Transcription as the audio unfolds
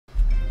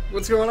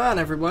What's going on,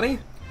 everybody?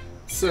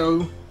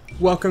 So,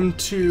 welcome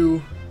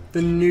to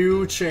the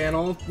new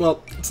channel.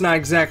 Well, it's not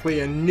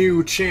exactly a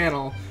new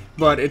channel,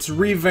 but it's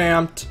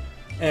revamped,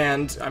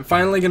 and I'm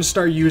finally going to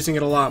start using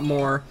it a lot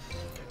more.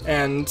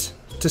 And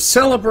to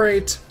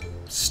celebrate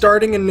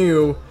starting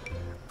anew,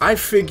 I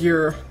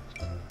figure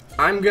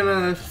I'm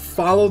gonna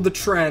follow the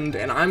trend,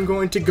 and I'm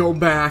going to go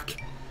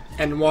back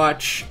and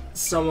watch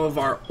some of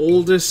our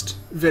oldest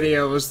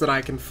videos that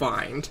I can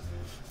find.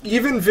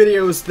 Even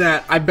videos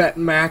that I bet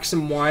Max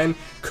and Wine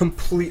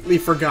completely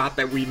forgot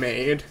that we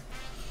made.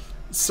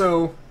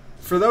 So,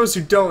 for those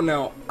who don't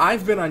know,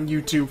 I've been on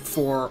YouTube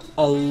for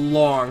a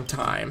long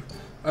time.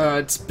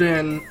 It's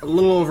been a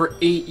little over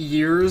 8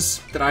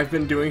 years that I've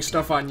been doing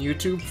stuff on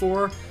YouTube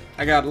for.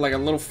 I got like a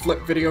little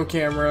flip video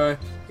camera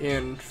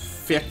in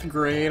 5th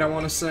grade, I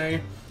want to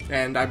say,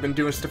 and I've been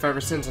doing stuff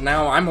ever since, and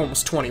now I'm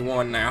almost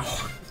 21 now.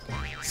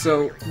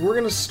 So, we're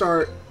gonna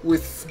start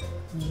with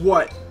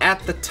what,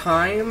 at the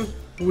time,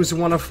 was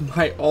one of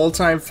my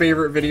all-time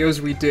favorite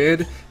videos we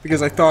did,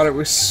 because I thought it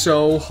was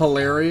so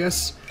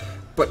hilarious.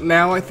 But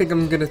now I think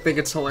I'm gonna think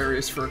it's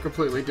hilarious for a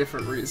completely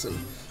different reason.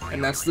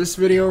 And that's this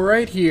video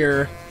right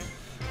here,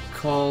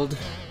 called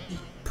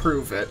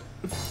Prove It.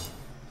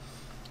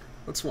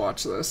 Let's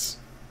watch this.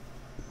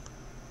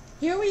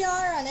 Here we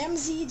are on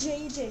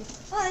MZJJ.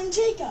 I'm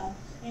Jacob.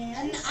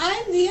 And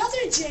I'm the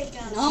other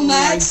Jacob. Oh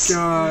Max. My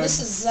God. This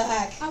is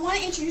Zach. I want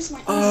to introduce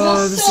my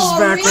Oh, this is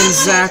back when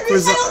Zach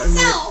was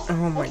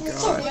oh my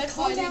God.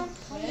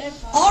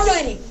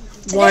 Alrighty.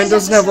 Wine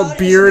doesn't have a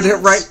beard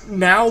right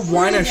now.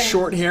 Wine has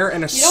short hair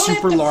and a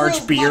super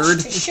large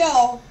beard. To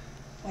show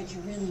what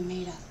you're really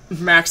made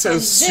of. Max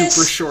has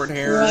super short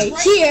hair. Right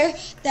here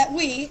that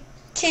we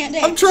can't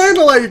dance. I'm trying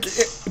to like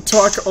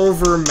talk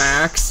over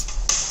Max.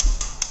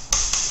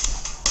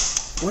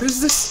 What is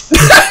this?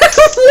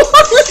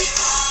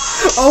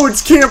 Oh,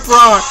 it's Camp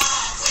Rock.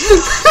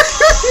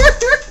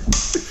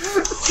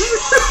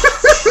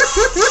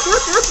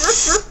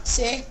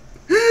 See?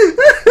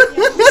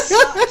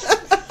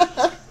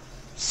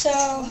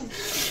 So,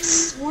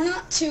 we're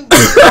not too good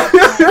at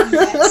that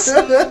yet,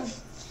 so that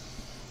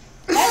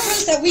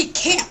means that we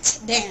can't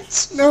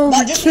dance. No, but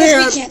we just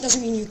can't. because we can't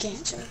doesn't mean you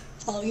can't, so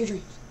follow your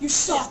dreams. You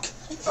suck.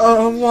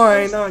 Oh,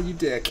 why not, you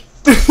dick?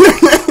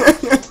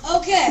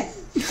 Okay,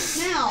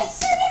 now.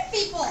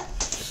 People.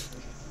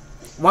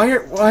 Why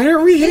are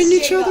we hitting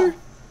each other?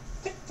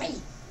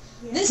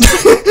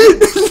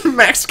 This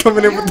Max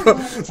coming in with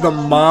the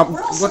mom.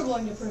 We're also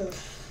going to prove.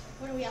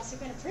 What are we also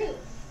going to prove?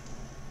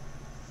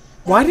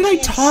 Why did I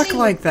talk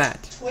like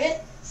that?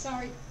 Twit.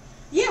 Sorry.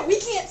 Yeah, we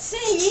can't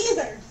sing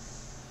either.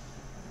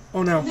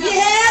 Oh no. You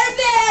had a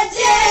bad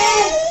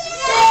day.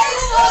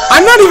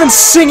 I'm not even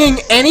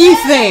singing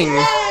anything.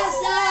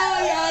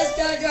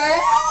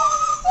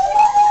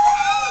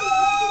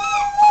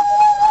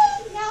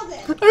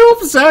 I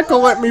hope Zach will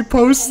let me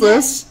post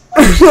this.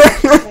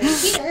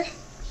 Here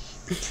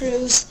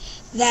proves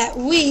that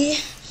we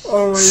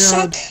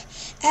suck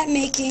at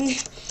making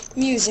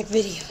music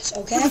videos,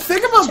 okay? The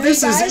thing about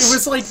this is it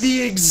was like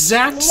the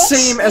exact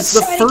same as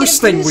the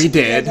first thing we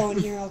did.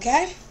 Here,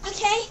 okay?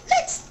 Okay,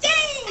 let's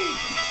sing!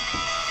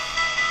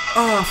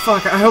 Oh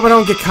fuck, I hope I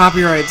don't get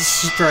copyright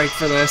strike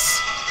for this.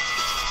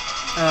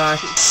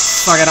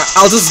 Fuck it,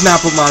 I'll just not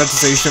put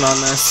monetization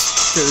on this,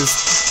 because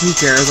who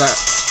cares, I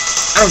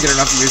don't get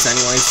enough views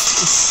anyways.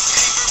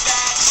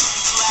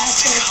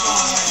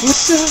 What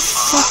the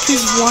fuck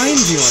is Wine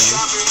doing?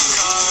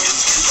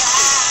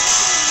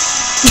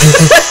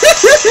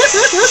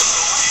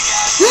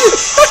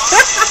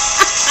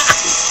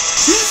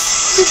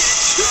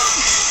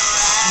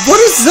 What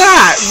is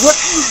that? What?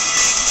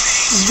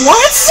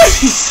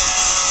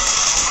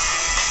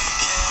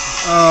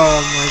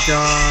 Oh my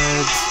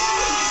God.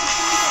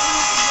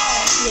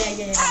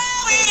 Yeah.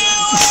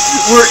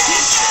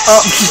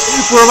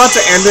 We're about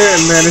to end it,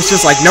 and then it's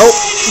just like, nope.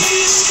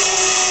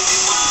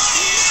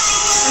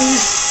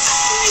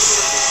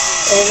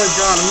 Oh my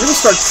God, I'm gonna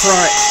start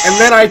crying. And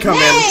then I come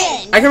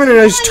in. I come in and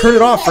I just turn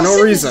it off for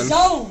no reason.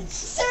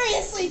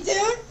 Seriously,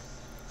 dude?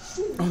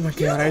 Oh my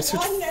God, I had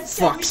such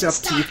fucked up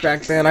teeth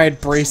back then. I had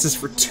braces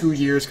for 2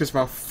 years because of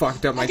how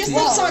fucked up my teeth were.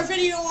 That's our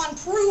video on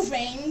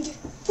proving.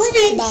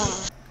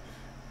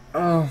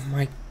 Oh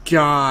my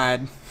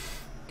God.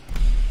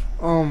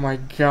 Oh my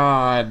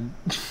God.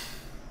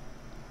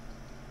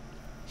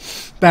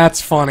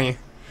 That's funny.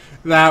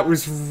 That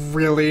was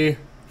really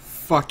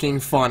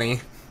fucking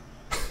funny.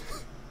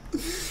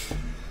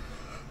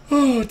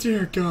 Oh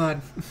dear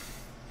God.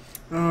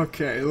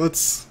 Okay,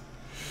 let's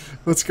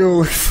go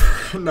look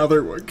for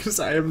another one, because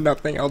I have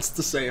nothing else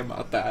to say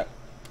about that.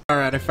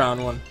 Alright, I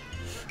found one.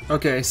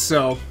 Okay,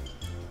 so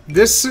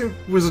this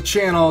was a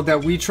channel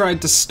that we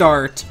tried to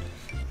start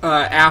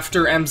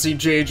after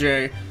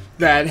MZJJ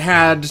that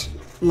had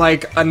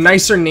like a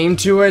nicer name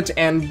to it,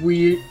 and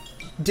we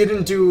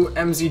didn't do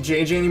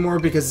MZJJ anymore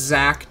because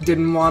Zach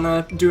didn't want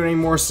to do it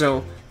anymore,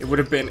 so it would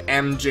have been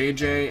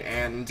MJJ,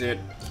 and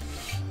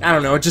I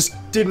don't know, it just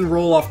didn't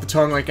roll off the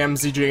tongue like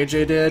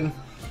MZJJ did.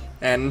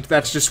 and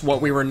that's just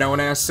what we were known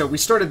as. So we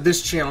started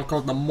this channel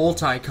called the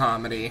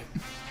Multi-Comedy,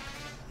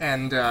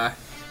 And,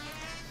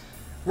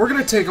 we're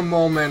gonna take a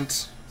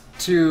moment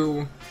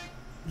to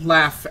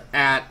laugh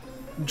at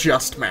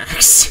Just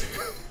Max.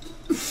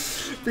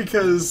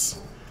 Because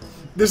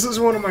this is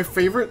one of my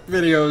favorite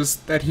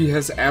videos that he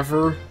has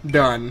ever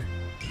done,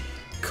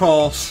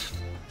 called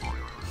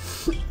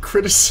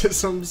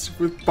Criticisms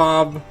with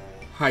Bob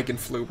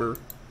Heigenfluber.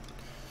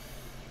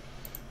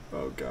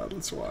 Oh god,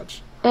 let's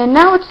watch. And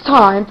now it's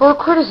time for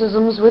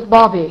Criticisms with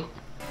Bobby.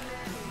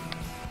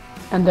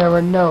 And there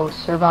were no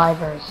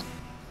survivors.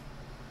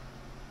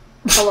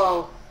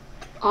 Hello,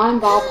 I'm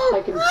Bob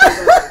Heigenfluber.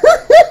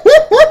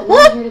 And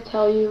I'm here to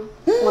tell you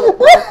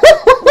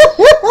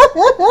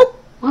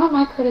one of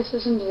my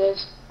criticisms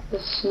is the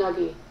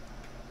Snuggie.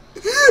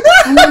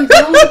 I mean,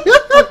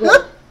 are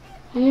good.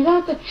 And you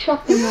don't have to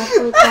chuck them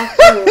halfway across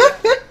the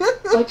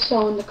room, like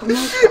so in the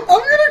commercial. I'm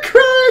gonna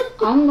cry!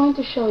 I'm going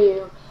to show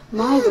you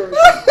my version,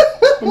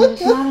 and it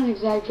is not an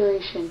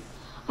exaggeration.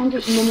 I'm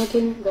just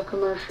mimicking the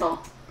commercial.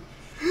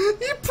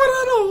 You put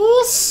on a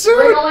whole suit!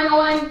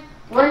 Ring-a-ling-a-ling!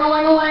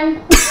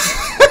 Ring-a-ling-a-ling!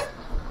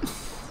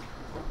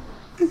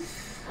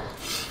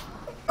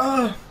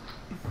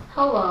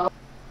 Hello.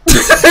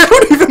 I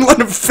don't even let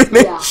him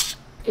finish!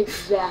 Yeah,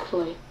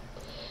 exactly.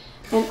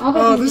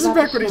 And this is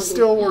back when he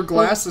still wore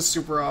glasses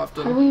super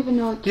often. How do we even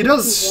know He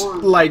does,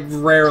 like,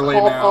 rarely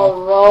now.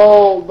 A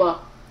robe.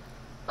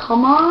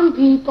 Come on,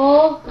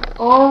 people. A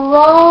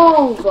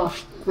robe.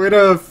 Way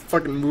to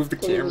fucking move the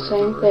They camera. do the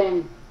same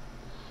thing.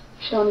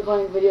 Showing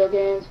playing video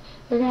games.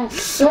 They're gonna.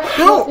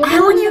 How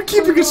are you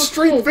keeping a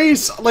straight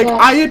face? Like,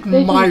 I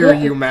admire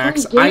you,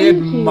 Max. I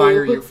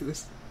admire you for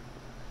this.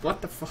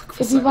 What the fuck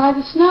was if you that? buy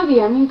the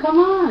Snuggie, I mean, come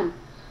on.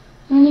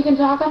 And then you can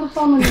talk on the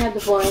phone when you have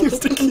the boy. You have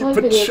to keep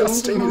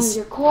adjusting his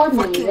you're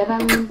coordinated. I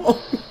mean, comb.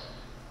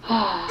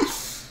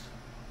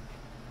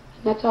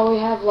 that's all we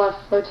have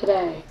left for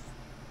today.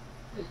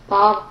 With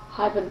Bob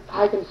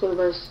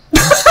Heigenfluber's. You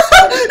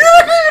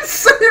didn't even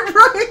say it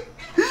right!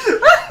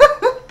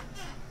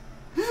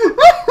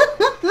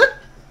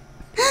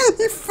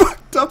 You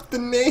fucked up the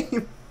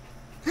name.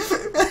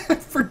 I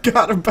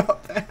forgot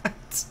about that.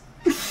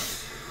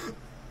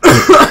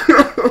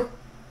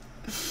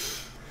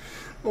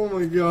 Oh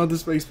my god,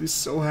 this makes me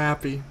so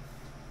happy.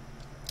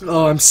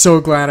 Oh, I'm so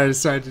glad I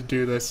decided to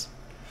do this.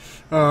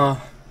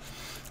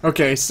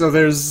 Okay, so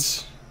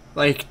there's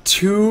like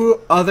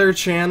 2 other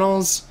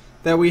channels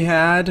that we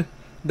had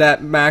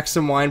that Max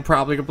and Wine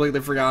probably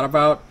completely forgot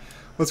about.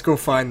 Let's go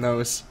find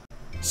those.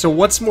 So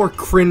what's more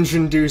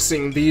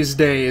cringe-inducing these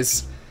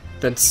days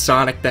than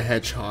Sonic the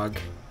Hedgehog?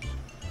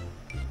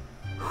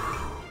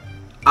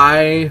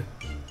 I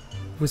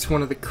was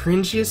one of the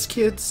cringiest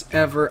kids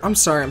ever. I'm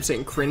sorry I'm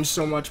saying cringe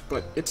so much,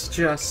 but it's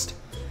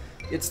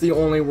the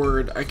only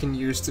word I can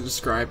use to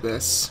describe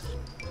this.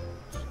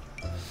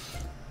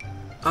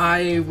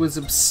 I was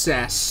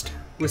obsessed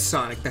with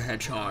Sonic the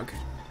Hedgehog.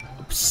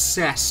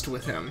 Obsessed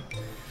with him.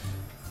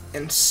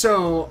 And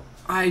so,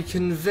 I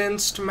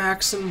convinced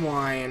Max and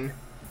Wine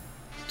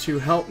to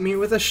help me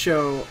with a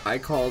show I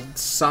called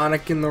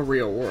Sonic in the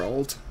Real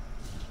World,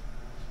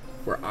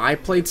 where I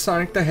played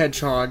Sonic the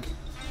Hedgehog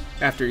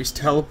after he's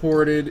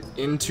teleported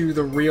into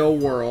the real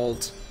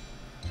world,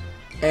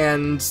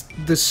 and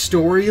the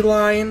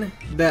storyline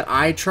that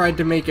I tried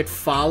to make it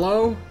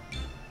follow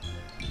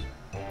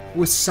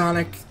was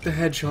Sonic the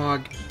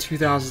Hedgehog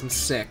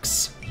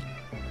 2006,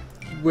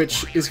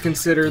 which is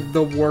considered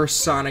the worst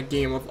Sonic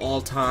game of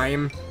all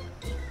time.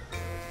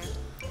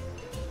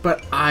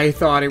 But I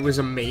thought it was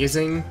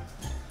amazing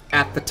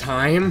at the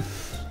time.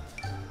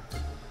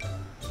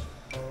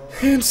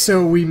 And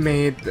so we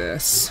made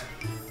this.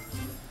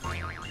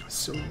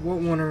 So what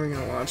one are we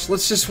gonna watch?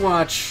 Let's just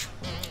watch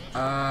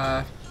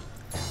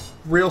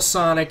Real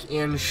Sonic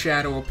in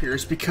Shadow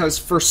Appears, because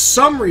for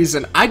some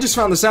reason, I just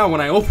found this out when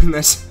I opened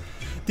this,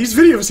 these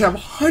videos have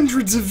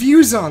hundreds of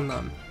views on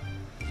them.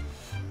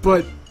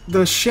 But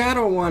the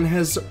Shadow one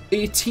has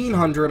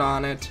 1,800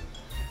 on it,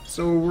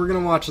 so we're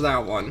gonna watch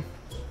that one.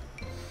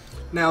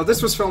 Now,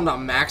 this was filmed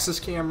on Max's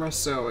camera,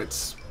 so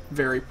it's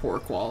very poor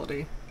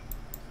quality.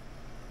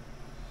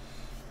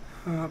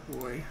 Oh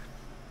boy.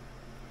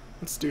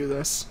 Let's do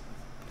this.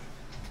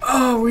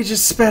 Oh, we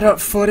just sped up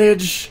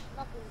footage.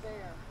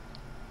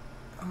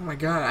 Oh my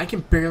god, I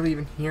can barely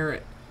even hear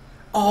it.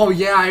 Oh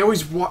yeah, I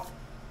always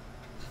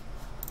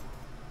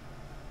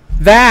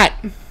that!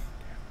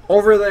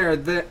 Over there,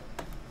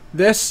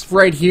 this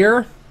right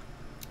here,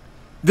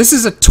 this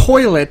is a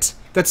toilet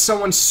that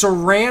someone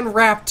saran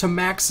wrapped to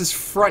Max's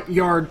front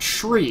yard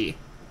tree.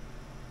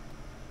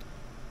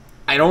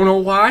 I don't know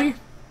why.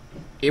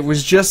 It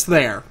was just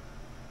there.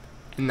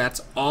 And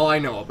that's all I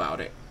know about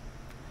it.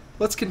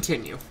 Let's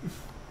continue.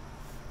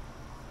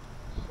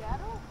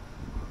 Shadow?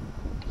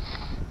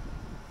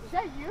 Is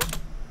that you?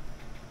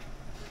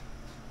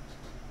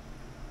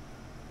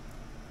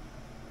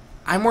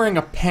 I'm wearing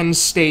a Penn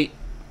State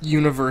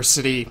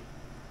University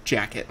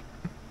jacket.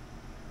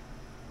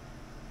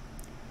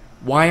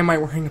 Why am I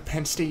wearing a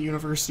Penn State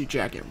University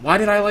jacket? Why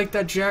did I like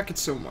that jacket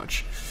so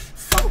much?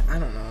 Fuck, I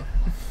don't know.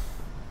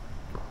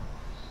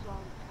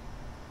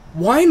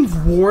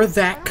 Wine wore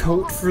that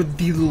coat for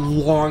the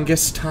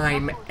longest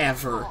time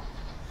ever.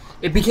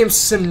 It became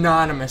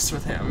synonymous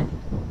with him.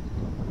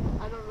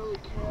 I don't really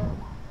care.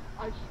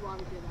 I just want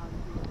to get out of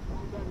here. You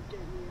better get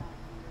me out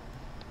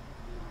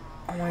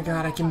of here. Oh my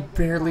god, I can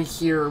barely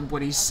hear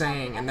what he's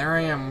saying, and there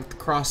I am with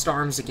crossed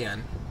arms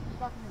again.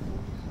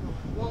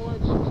 Well, let's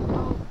just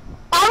go.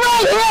 I'm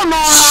right here,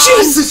 man!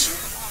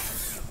 Jesus!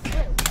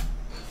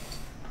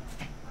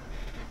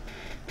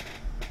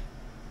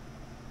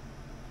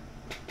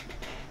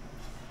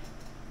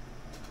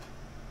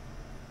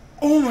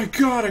 Oh my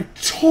god, I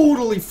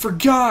totally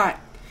forgot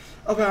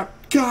about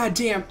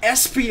goddamn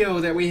SPO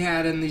that we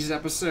had in these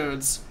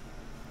episodes.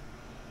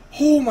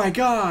 Oh my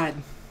god.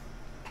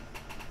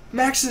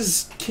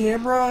 Max's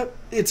camera,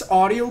 its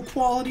audio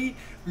quality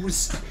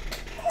was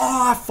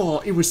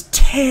awful. It was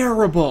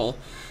terrible.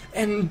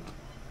 And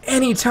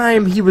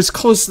anytime he was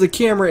close to the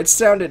camera, it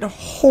sounded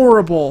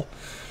horrible.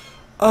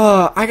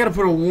 I gotta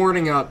put a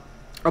warning up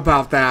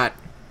about that.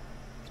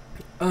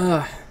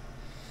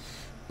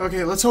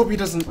 Okay, let's hope he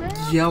doesn't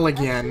yell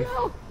again.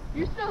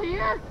 You still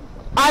here?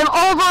 I'm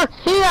over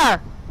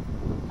here.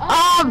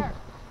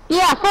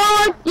 Yeah,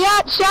 forward. Yeah,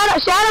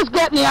 Shadow's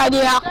getting the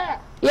idea. There.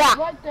 Yeah.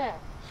 Right there.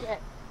 Okay.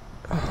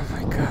 Oh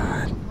my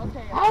god.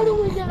 Okay. How do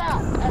we get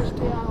out,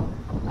 SPO?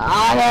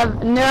 I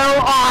have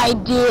no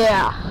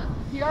idea.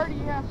 He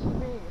already asked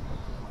me.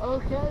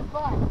 Okay,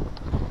 fine.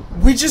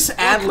 We just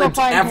ad-libbed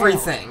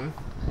everything.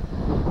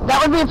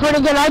 That would be a pretty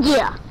good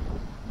idea.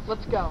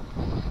 Let's go.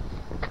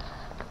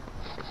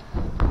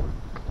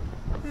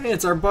 Hey,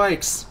 it's our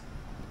bikes.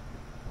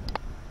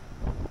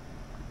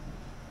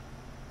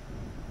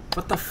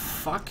 What the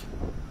fuck?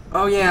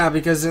 Oh yeah,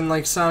 because in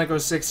like Sonic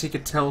 06 he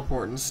could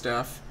teleport and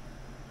stuff.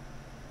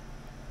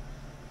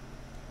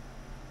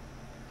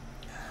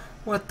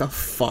 What the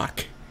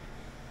fuck?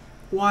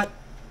 What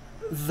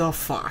the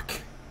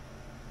fuck?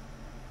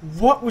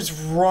 What was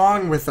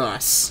wrong with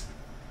us?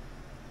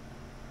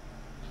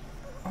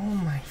 Oh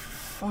my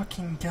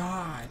fucking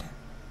god.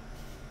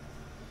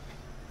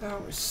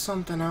 That was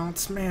something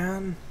else,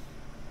 man.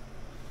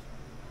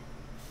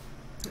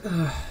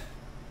 Ugh.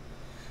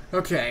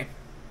 Okay.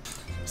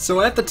 So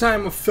at the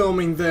time of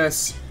filming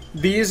this,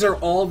 these are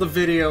all the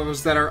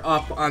videos that are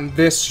up on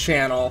this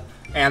channel,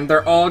 and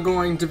they're all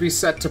going to be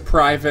set to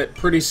private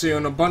pretty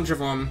soon. A bunch of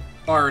them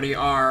already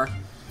are,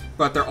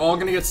 but they're all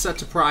going to get set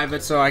to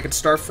private so I can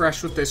start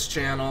fresh with this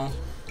channel.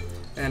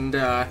 And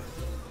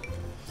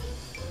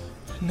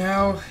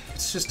now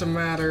it's just a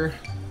matter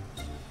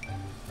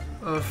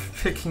of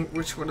picking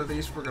which one of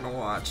these we're gonna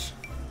watch.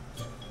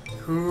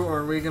 Who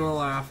are we gonna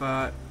laugh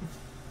at?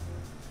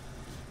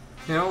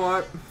 You know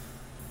what?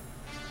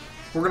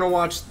 We're gonna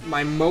watch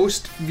my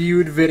most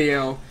viewed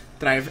video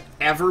that I've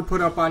ever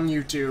put up on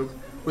YouTube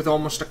with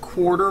almost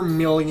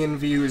 250,000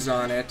 views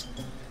on it.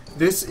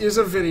 This is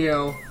a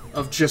video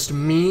of just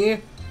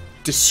me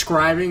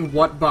describing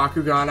what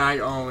Bakugan I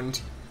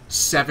owned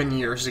 7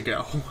 years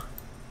ago.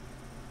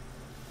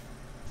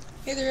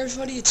 Hey there,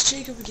 everybody, it's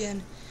Jacob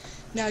again.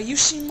 Now, you've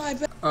seen my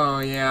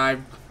Oh yeah,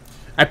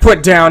 I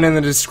put down in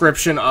the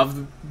description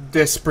of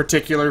this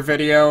particular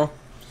video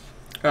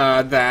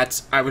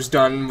that I was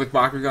done with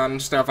Bakugan and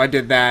stuff. I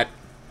did that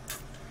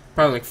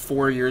probably like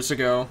 4 years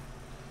ago,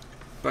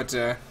 but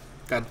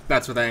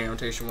that's what that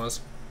annotation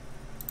was.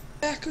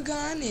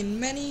 Bakugan in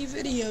many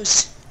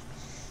videos.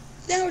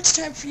 Now it's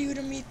time for you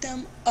to meet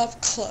them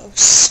up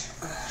close.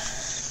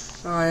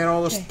 Oh, I had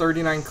all those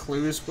 39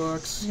 Clues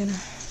books. I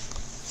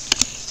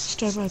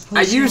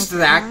I used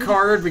that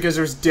card because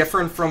it was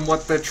different from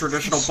what the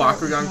traditional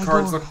Bakugan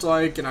cards looked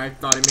like, and I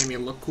thought it made me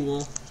look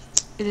cool.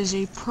 It is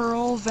a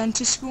Pearl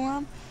Ventus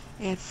form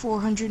at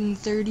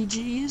 430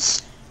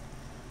 Gs.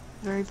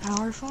 Very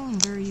powerful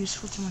and very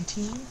useful to my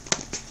team.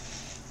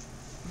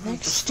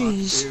 Next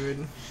is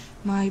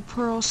my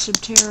Pearl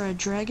Subterra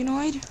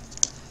Dragonoid.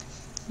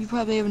 You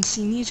probably haven't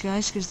seen these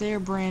guys because they are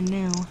brand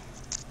new.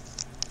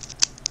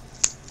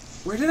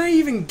 Where did I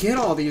even get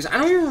all these? I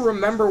don't even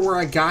remember where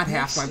I got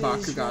half my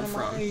Bakugan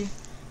from. My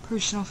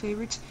personal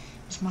favorites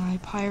is my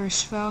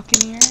Pyrus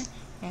Falconeer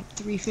at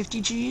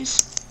 350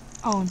 Gs.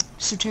 Oh, and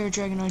Subterra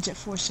Dragonoid's at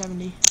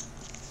 470.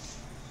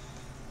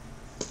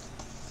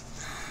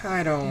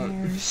 I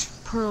don't... There's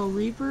Pearl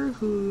Reaper,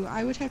 who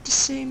I would have to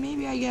say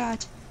maybe I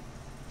got a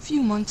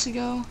few months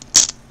ago.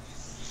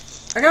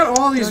 I got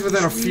all these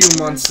within a few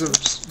months of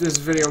this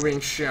video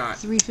being shot.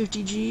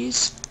 350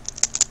 Gs.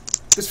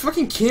 This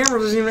fucking camera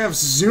doesn't even have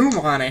zoom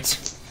on it.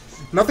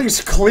 Nothing's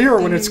clear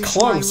when it's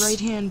close. My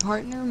right-hand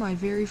partner, my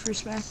very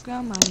first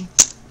Bakugan, my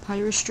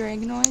Pyrus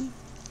Dragonoid.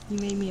 He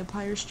made me a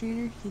Pyrus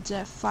trainer. It's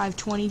at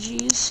 520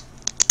 Gs.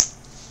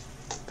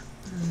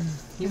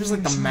 He was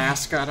like the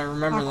mascot, I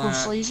remember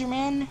that.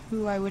 Laserman,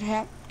 who I would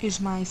have,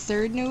 is my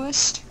third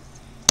newest.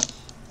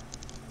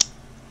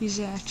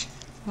 He's at...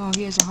 Oh,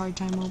 he has a hard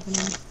time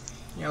opening.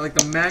 Yeah, like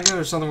the magnet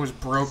or something was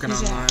broken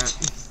on that.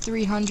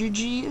 300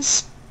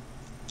 Gs.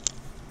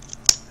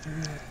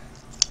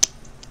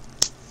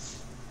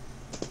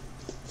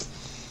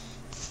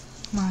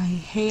 My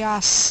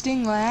Chaos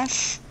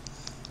Stinglash,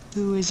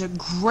 who is a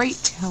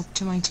great help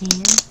to my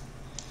team.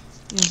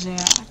 is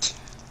at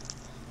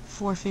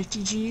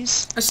 450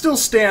 G's. I still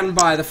stand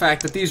by the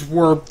fact that these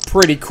were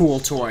pretty cool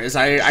toys.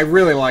 I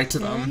really liked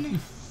them. Then,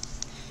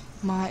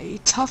 my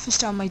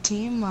toughest on my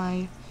team,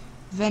 my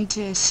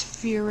Ventus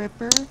Fear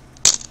Ripper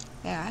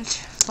at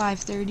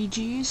 530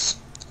 G's.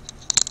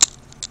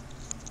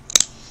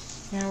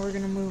 Now we're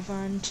gonna move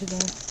on to the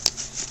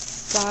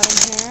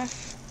bottom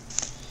half.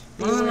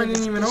 One of them I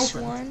didn't even this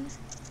open. one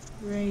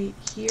right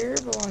here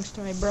belongs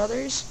to my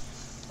brothers.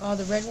 All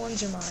the red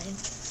ones are mine.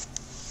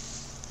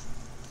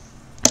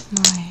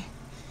 My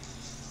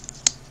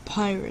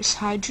Pyrus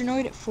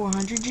Hydronoid at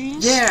 400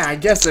 G's. Yeah, I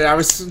guess it. I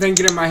was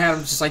thinking in my head, I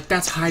was just like,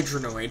 that's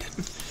Hydronoid.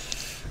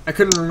 I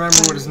couldn't remember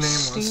what his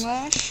name was.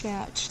 Stinglash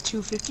at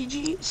 250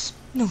 G's.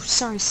 No,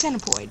 sorry,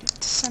 Centipoid.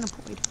 It's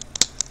Centipoid.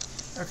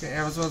 Okay,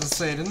 I was about to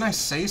say, didn't I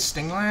say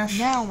Stinglash?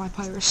 Now my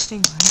Pyrus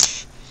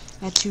Stinglash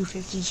at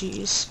 250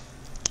 G's.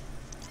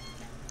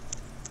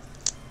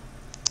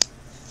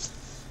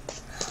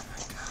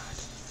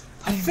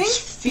 I think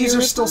these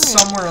are still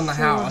somewhere in the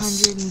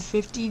house.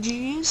 450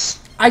 G's.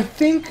 I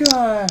think,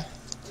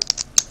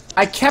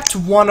 I kept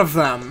one of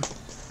them.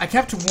 I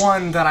kept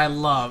one that I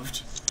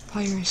loved.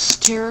 Pyrus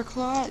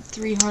Terraclaw at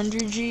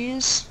 300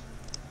 G's.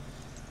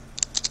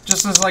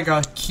 Just as, like,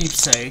 a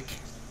keepsake.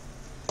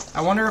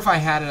 I wonder if I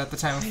had it at the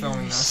time of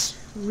filming this.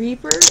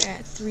 Reaper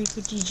at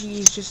 350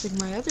 G's, just like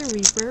my other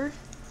Reaper.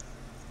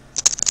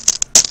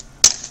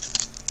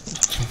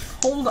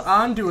 Hold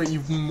on to it,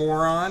 you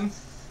moron.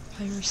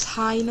 Pyrus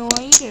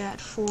Hinoid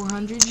at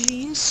 400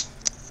 G's.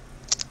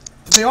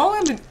 Did they all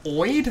end in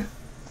oid?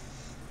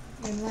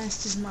 And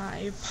last is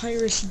my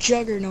Pyrus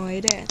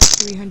Juggernoid at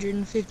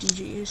 350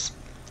 G's.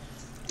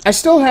 I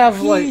still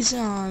have, like, He's,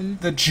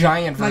 the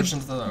giant my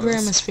versions of those.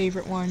 grandma's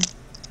favorite one.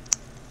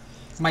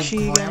 My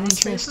She got grandma's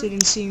interested favorite?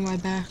 in seeing my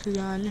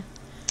Bakugan,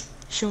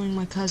 showing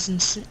my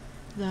cousins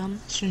them,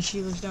 since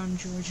she lives down in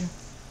Georgia.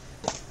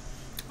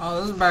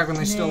 Oh, this is back when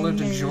they still And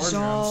lived in there's Georgia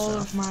and all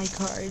stuff. of my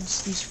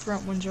cards. These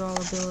front ones are all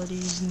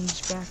abilities, and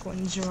these back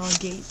ones are all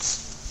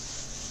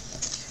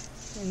gates.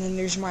 And then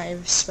there's my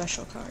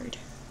special card.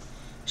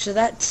 So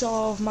that's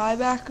all of my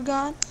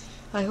Bakugan.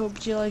 I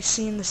hope you like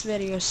seeing this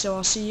video, so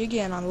I'll see you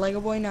again on Lego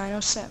Boy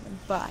 907.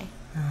 Bye.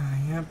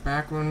 Yeah,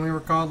 back when we were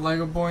called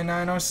Lego Boy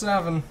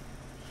 907.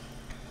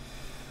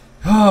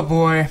 Oh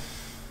boy.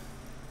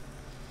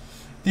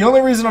 The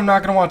only reason I'm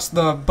not gonna watch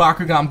the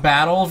Bakugan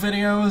battle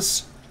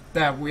videos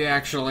that we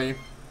actually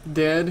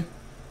did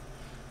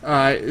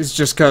is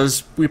just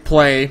because we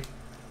play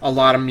a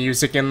lot of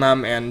music in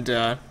them, and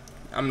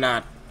I'm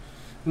not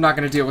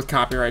gonna deal with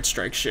copyright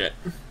strike shit.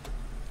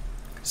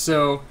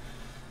 So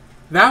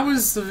that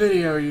was the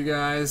video, you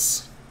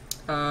guys.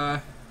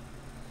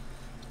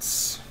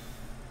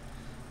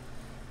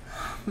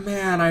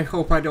 Man, I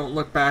hope I don't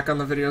look back on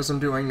the videos I'm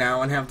doing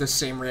now and have the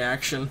same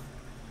reaction.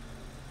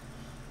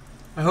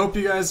 I hope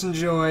you guys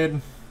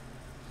enjoyed.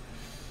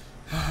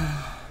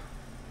 I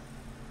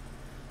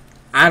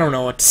don't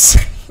know what to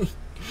say.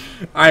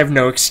 I have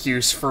no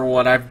excuse for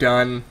what I've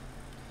done.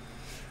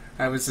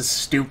 I was a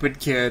stupid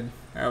kid.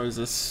 I was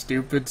a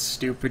stupid,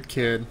 stupid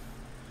kid.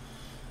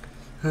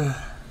 Have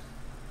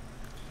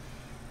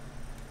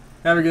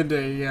a good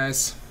day, you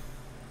guys.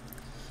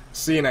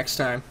 See you next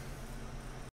time.